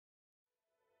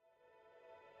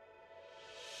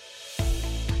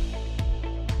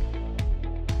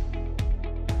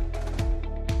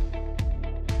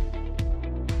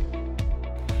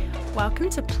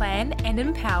welcome to Plan and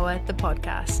Empower the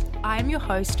podcast. I'm your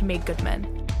host, Meg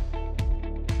Goodman.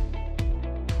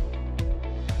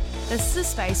 This is a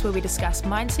space where we discuss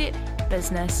mindset,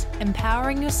 business,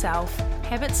 empowering yourself,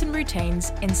 habits and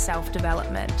routines, and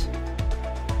self-development.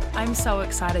 I'm so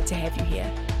excited to have you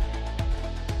here.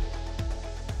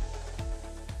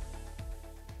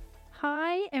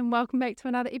 Hi, and welcome back to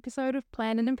another episode of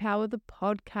Plan and Empower the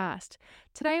podcast.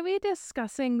 Today we're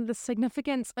discussing the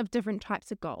significance of different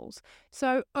types of goals.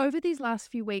 So over these last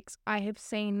few weeks, I have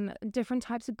seen different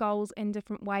types of goals and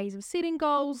different ways of setting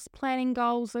goals, planning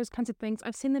goals, those kinds of things.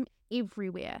 I've seen them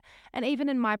everywhere, and even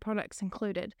in my products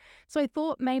included. So I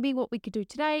thought maybe what we could do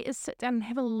today is sit down and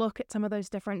have a look at some of those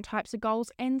different types of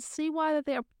goals and see why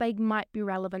they might be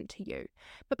relevant to you.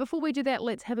 But before we do that,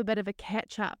 let's have a bit of a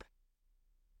catch up.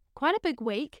 Quite a big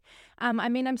week.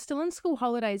 I'm still in school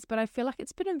holidays, but I feel like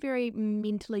it's been a very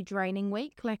mentally draining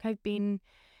week. Like I've been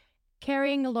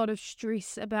carrying a lot of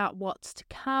stress about what's to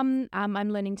come. I'm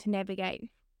learning to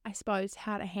navigate, I suppose,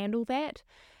 how to handle that.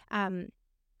 I'm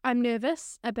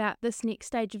nervous about this next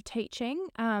stage of teaching.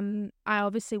 I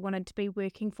obviously wanted to be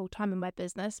working full-time in my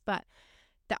business, but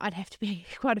that I'd have to be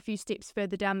quite a few steps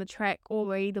further down the track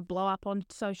or either blow up on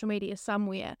social media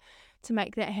somewhere to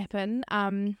make that happen.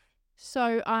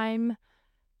 So I'm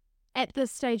at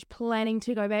this stage planning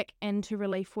to go back into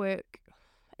relief work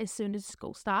as soon as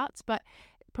school starts, but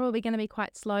probably going to be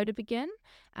quite slow to begin.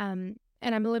 And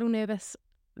I'm a little nervous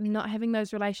not having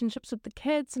those relationships with the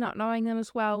kids, not knowing them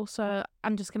as well. So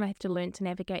I'm just going to have to learn to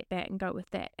navigate that and go with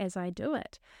that as I do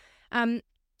it.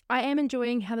 I am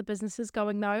enjoying how the business is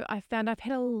going though. I found I've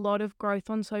had a lot of growth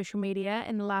on social media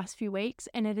in the last few weeks,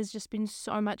 and it has just been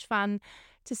so much fun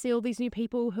to see all these new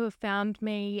people who have found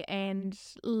me and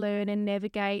learn and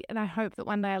navigate. And I hope that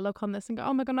one day I look on this and go,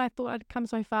 oh my God, I thought I'd come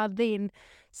so far then.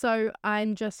 So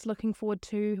I'm just looking forward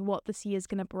to what this year is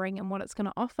going to bring and what it's going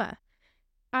to offer.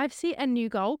 I've set a new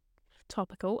goal.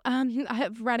 Topical. I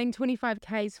have running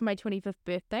 25Ks for my 25th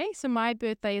birthday. So my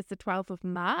birthday is the 12th of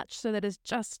March. So that is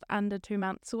just under 2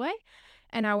 months away.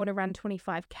 And I want to run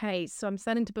 25Ks. So I'm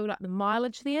starting to build up the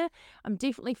mileage there. I'm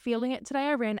definitely feeling it today.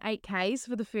 I ran 8Ks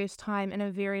for the first time in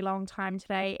a very long time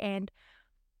today. And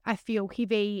I feel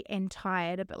heavy and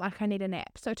tired, a bit like I need a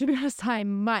nap. So to be honest, I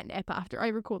might nap after I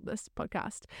record this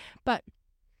podcast. But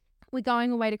we're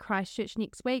going away to Christchurch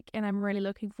next week, and I'm really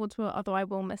looking forward to it, although I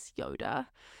will miss Yoda.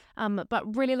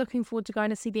 But really looking forward to going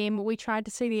to see them. We tried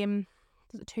to see them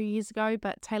 2 years ago,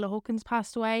 but Taylor Hawkins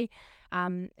passed away,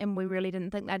 and we really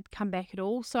didn't think they'd come back at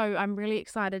all. So I'm really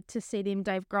excited to see them.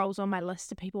 Dave Grohl's on my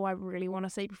list of people I really want to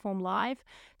see perform live.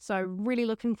 So really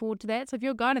looking forward to that. So if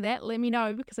you're going to that, let me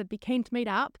know, because I'd be keen to meet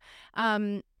up.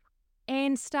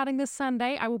 And starting this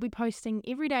Sunday, I will be posting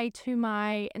every day to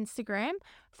my Instagram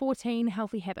 14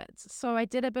 healthy habits. So I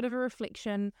did a bit of a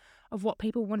reflection of what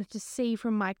people wanted to see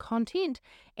from my content,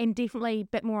 and definitely a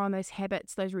bit more on those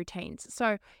habits, those routines.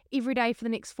 So every day for the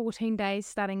next 14 days,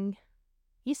 starting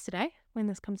yesterday when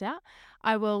this comes out,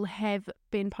 I will have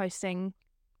been posting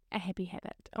a happy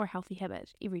habit or a healthy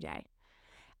habit every day.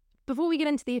 Before we get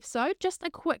into the episode, just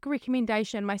a quick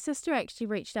recommendation. My sister actually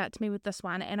reached out to me with this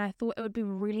one, and I thought it would be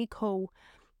really cool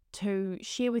to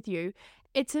share with you.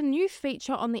 It's a new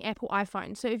feature on the Apple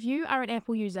iPhone. So if you are an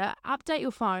Apple user, update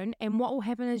your phone, and what will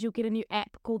happen is you'll get a new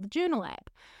app called the Journal app.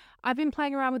 I've been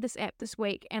playing around with this app this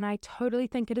week, and I totally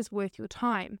think it is worth your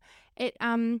time.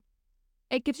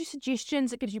 It gives you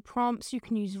suggestions, it gives you prompts, you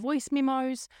can use voice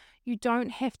memos, you don't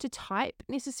have to type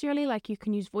necessarily, like you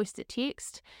can use voice to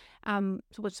text,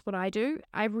 which is what I do.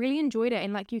 I really enjoyed it,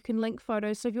 and like you can link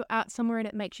photos, so if you're out somewhere and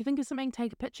it makes you think of something,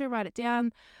 take a picture, write it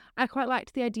down. I quite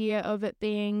liked the idea of it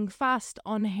being fast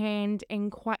on hand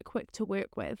and quite quick to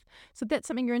work with. So if that's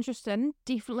something you're interested in,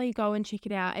 definitely go and check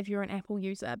it out if you're an Apple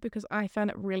user, because I found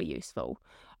it really useful.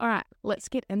 All right, let's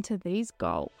get into these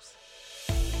goals.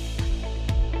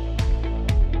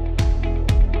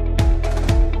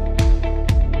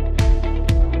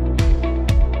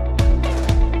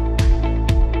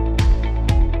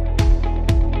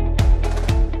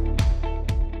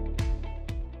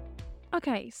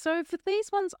 Okay, so for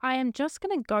these ones, I am just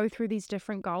going to go through these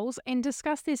different goals and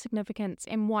discuss their significance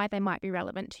and why they might be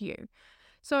relevant to you.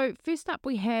 So first up,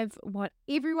 we have what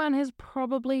everyone has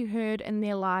probably heard in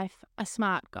their life, a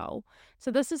SMART goal.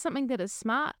 So this is something that is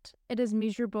smart, it is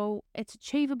measurable, it's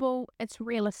achievable, it's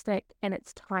realistic, and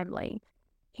it's timely.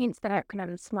 Hence the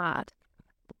acronym SMART.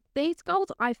 These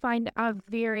goals I find are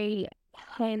very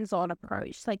hands-on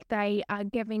approach. Like they are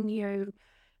giving you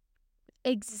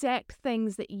exact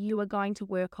things that you are going to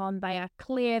work on. They are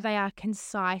clear, they are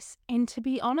concise, and to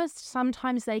be honest,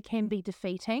 sometimes they can be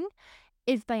defeating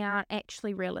if they aren't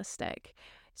actually realistic.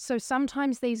 So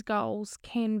sometimes these goals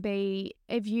can be,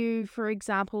 if you, for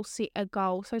example, set a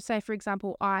goal. So say, for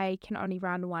example, I can only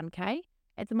run 1K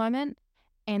at the moment,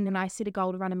 and then I set a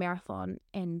goal to run a marathon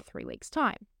in 3 weeks'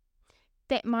 time.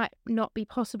 That might not be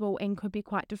possible and could be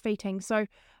quite defeating. So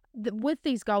with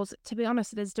these goals, to be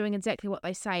honest, it is doing exactly what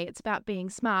they say. It's about being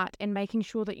smart and making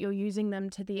sure that you're using them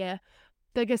to their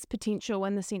biggest potential,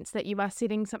 in the sense that you are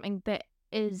setting something that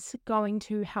is going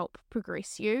to help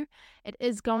progress you. It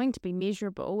is going to be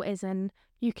measurable, as in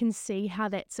you can see how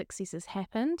that success has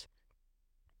happened,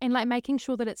 and like making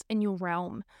sure that it's in your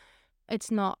realm.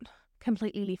 It's not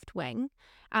completely left wing.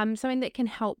 Something that can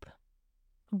help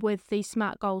with these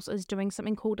SMART goals is doing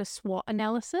something called a SWOT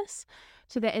analysis.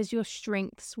 So that is your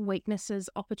strengths, weaknesses,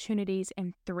 opportunities,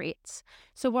 and threats.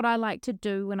 So what I like to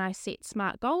do when I set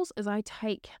SMART goals is I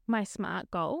take my SMART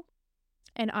goal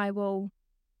and I will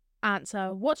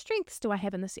answer, what strengths do I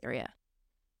have in this area?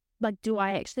 Like, do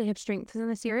I actually have strengths in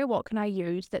this area? What can I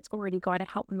use that's already going to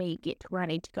help me get to where I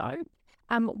need to go?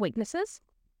 Weaknesses.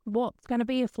 What's going to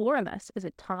be a flaw in this? Is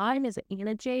it time? Is it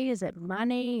energy? Is it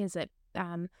money? Is it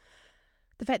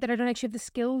the fact that I don't actually have the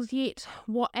skills yet?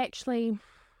 What actually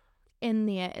in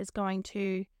there is going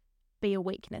to be a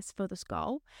weakness for this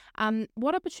goal?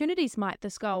 What opportunities might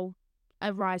this goal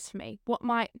arise for me? What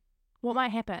might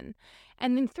happen?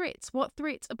 And then threats. What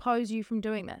threats oppose you from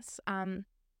doing this?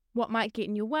 What might get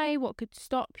in your way? What could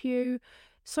stop you?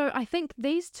 So I think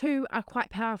these two are quite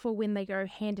powerful when they go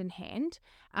hand in hand,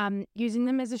 using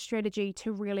them as a strategy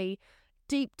to really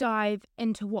deep dive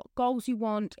into what goals you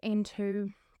want and to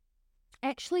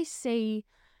actually see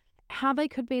how they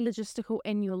could be logistical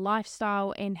in your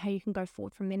lifestyle and how you can go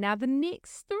forward from there. Now, the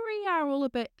next three are all a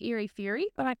bit airy-fairy,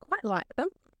 but I quite like them.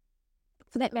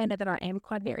 For that matter, that I am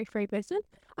quite a airy-fairy person.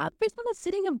 First one is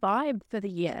setting a vibe for the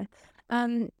year.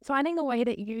 Finding a way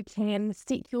that you can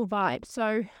set your vibe.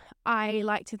 So I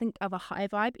like to think of a high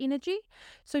vibe energy.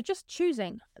 So just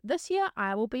choosing, this year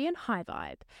I will be in high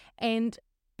vibe, and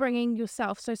bringing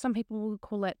yourself. So some people will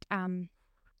call it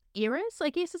eras,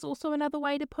 I guess, is also another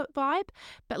way to put vibe,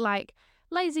 but like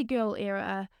lazy girl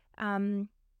era,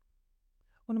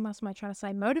 what am I trying to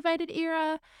say, motivated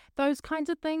era, those kinds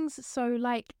of things. So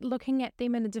like looking at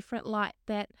them in a different light,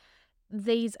 that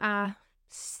these are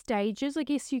stages, I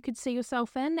guess you could see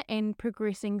yourself in, and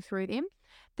progressing through them.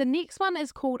 The next one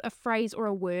is called a phrase or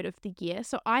a word of the year.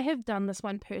 So I have done this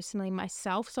one personally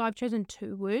myself, so I've chosen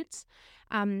 2 words,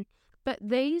 but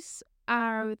these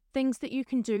are things that you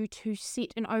can do to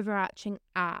set an overarching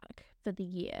arc for the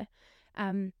year.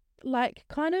 Like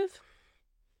kind of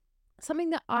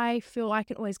something that I feel I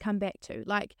can always come back to.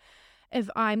 Like if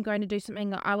I'm going to do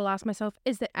something, I will ask myself,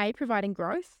 is that A, providing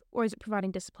growth, or is it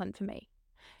providing discipline for me?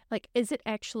 Like, is it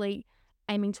actually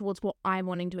aiming towards what I'm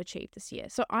wanting to achieve this year?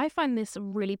 So I find this a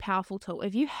really powerful tool.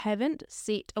 If you haven't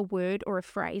set a word or a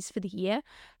phrase for the year,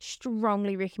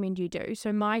 strongly recommend you do.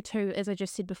 So my 2, as I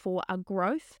just said before, are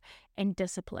growth and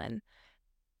discipline.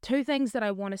 2 things that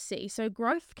I want to see. So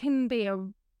growth can be a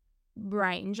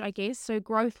range, I guess. So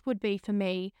growth would be for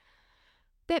me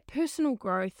that personal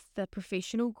growth, the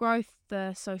professional growth,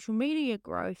 the social media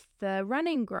growth, the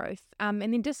running growth, and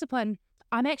then discipline.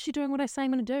 I'm actually doing what I say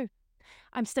I'm going to do.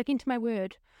 I'm sticking to my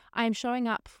word. I am showing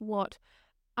up for what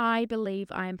I believe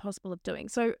I am possible of doing.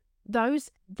 So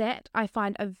that I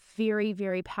find a very,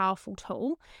 very powerful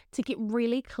tool to get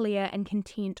really clear and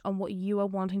content on what you are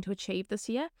wanting to achieve this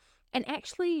year, and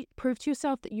actually prove to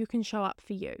yourself that you can show up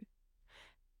for you.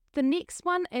 The next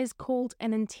one is called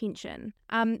an intention.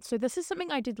 So this is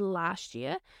something I did last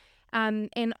year, and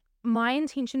my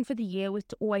intention for the year was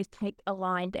to always take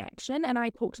aligned action, and I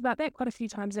talked about that quite a few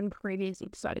times in previous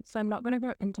episodes, so I'm not going to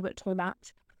go into it too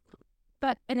much.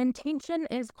 But an intention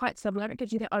is quite similar. It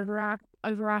gives you the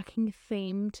overarching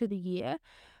theme to the year.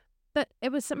 But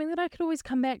it was something that I could always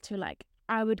come back to. Like,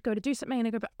 I would go to do something and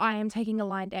I go, but I am taking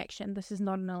aligned action. This is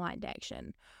not an aligned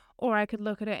action. Or I could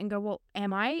look at it and go, well,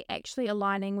 am I actually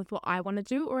aligning with what I want to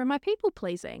do, or am I people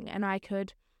pleasing? And I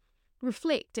could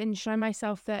reflect and show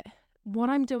myself that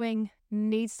what I'm doing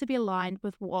needs to be aligned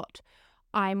with what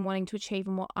I'm wanting to achieve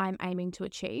and what I'm aiming to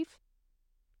achieve.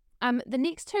 The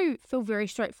next 2 feel very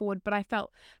straightforward, but I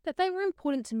felt that they were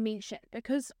important to mention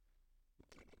because,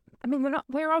 I mean,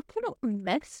 we're often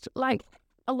missed. Like,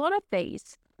 a lot of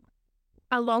these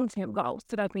are long-term goals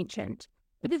that I've mentioned,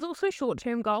 but there's also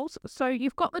short-term goals. So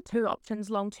you've got the 2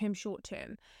 options, long-term,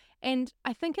 short-term. And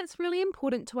I think it's really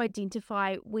important to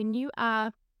identify when you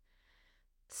are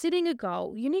setting a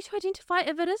goal, you need to identify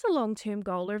if it is a long-term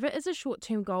goal or if it is a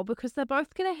short-term goal, because they're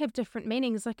both going to have different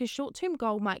meanings. Like a short-term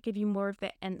goal might give you more of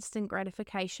that instant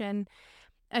gratification,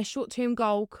 a short-term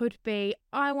goal could be,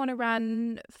 I want to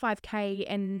run 5K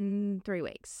in 3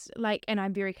 weeks. And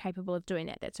I'm very capable of doing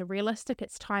that. That's realistic,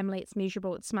 it's timely, it's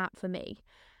measurable, it's smart for me.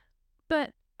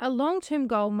 But a long-term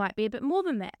goal might be a bit more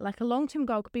than that. A long-term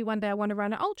goal could be one day I want to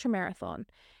run an ultra marathon.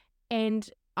 And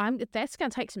that's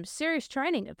going to take some serious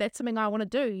training if that's something I want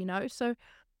to do, So,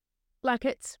 I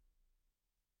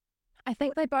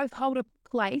think they both hold a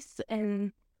place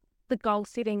in the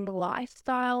goal-setting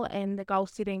lifestyle and the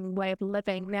goal-setting way of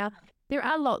living. Now, there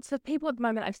are lots of people at the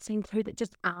moment I've seen too that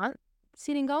just aren't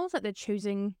setting goals, they're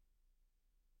choosing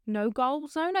no goal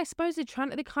zone. I suppose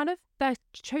they're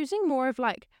choosing more of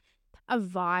a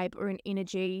vibe or an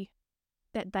energy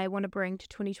that they want to bring to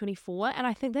 2024. And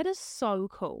I think that is so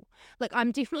cool.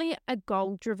 I'm definitely a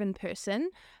goal-driven person,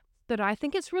 but I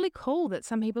think it's really cool that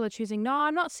some people are choosing, no,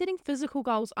 I'm not setting physical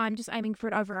goals. I'm just aiming for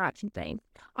an overarching theme.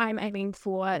 I'm aiming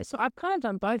for, so I've kind of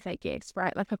done both, I guess,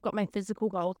 right? I've got my physical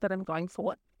goals that I'm going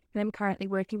for and I'm currently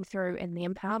working through in the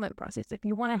empowerment process. If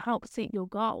you want to help set your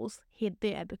goals, head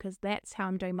there because that's how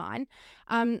I'm doing mine.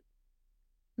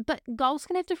 But goals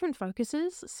can have different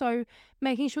focuses, so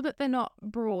making sure that they're not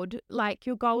broad.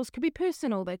 Your goals could be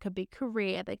personal, they could be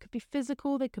career, they could be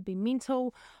physical, they could be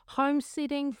mental,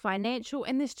 homesteading, financial,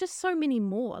 and there's just so many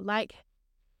more.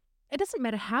 It doesn't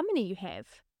matter how many you have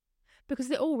because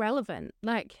they're all relevant.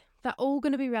 They're all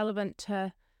going to be relevant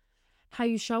to how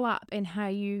you show up and how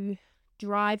you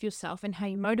drive yourself and how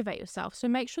you motivate yourself. So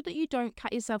make sure that you don't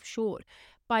cut yourself short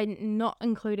by not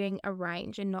including a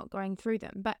range and not going through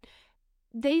them. But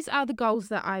these are the goals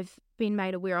that I've been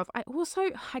made aware of.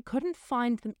 I couldn't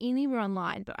find them anywhere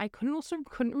online, but I couldn't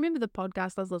remember the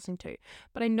podcast I was listening to.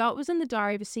 But I know it was in the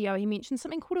Diary of a CEO. He mentioned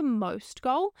something called a MOST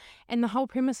goal. And the whole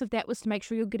premise of that was to make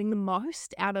sure you're getting the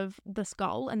most out of this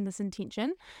goal and this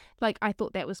intention. I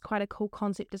thought that was quite a cool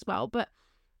concept as well. But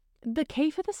the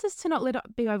key for this is to not let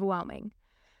it be overwhelming.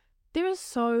 There are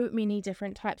so many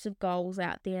different types of goals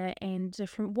out there and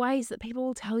different ways that people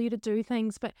will tell you to do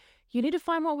things, but you need to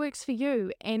find what works for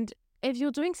you. And if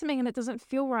you're doing something and it doesn't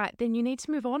feel right, then you need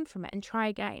to move on from it and try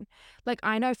again.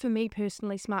 I know for me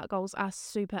personally, SMART goals are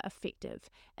super effective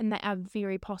and they are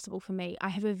very possible for me. I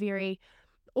have a very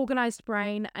organized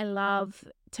brain. I love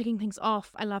ticking things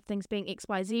off. I love things being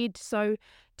XYZ. So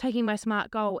taking my SMART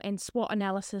goal and SWOT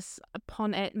analysis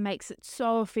upon it makes it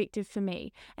so effective for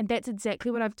me. And that's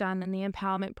exactly what I've done in the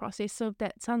empowerment process. So if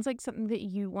that sounds like something that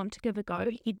you want to give a go,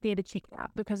 head there to check it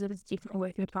out because it is definitely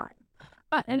worth your time.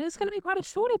 But it is going to be quite a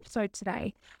short episode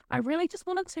today. I really just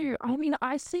wanted to,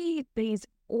 I see these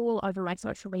all over my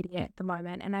social media at the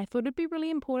moment, and I thought it'd be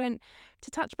really important to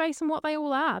touch base on what they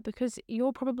all are because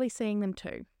you're probably seeing them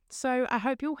too. So I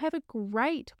hope you'll have a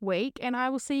great week, and I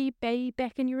will see you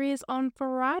back in your ears on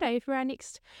Friday for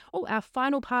our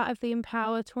final part of the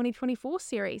Empower 2024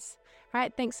 series. All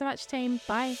right, thanks so much, team.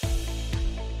 Bye.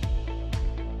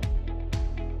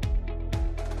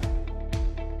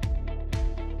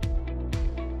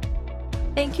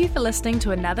 Thank you for listening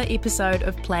to another episode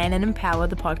of Plan and Empower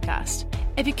the podcast.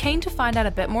 If you're keen to find out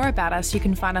a bit more about us, you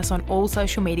can find us on all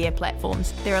social media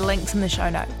platforms. There are links in the show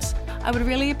notes. I would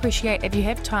really appreciate if you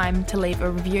have time to leave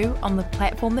a review on the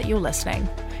platform that you're listening.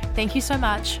 Thank you so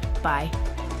much. Bye.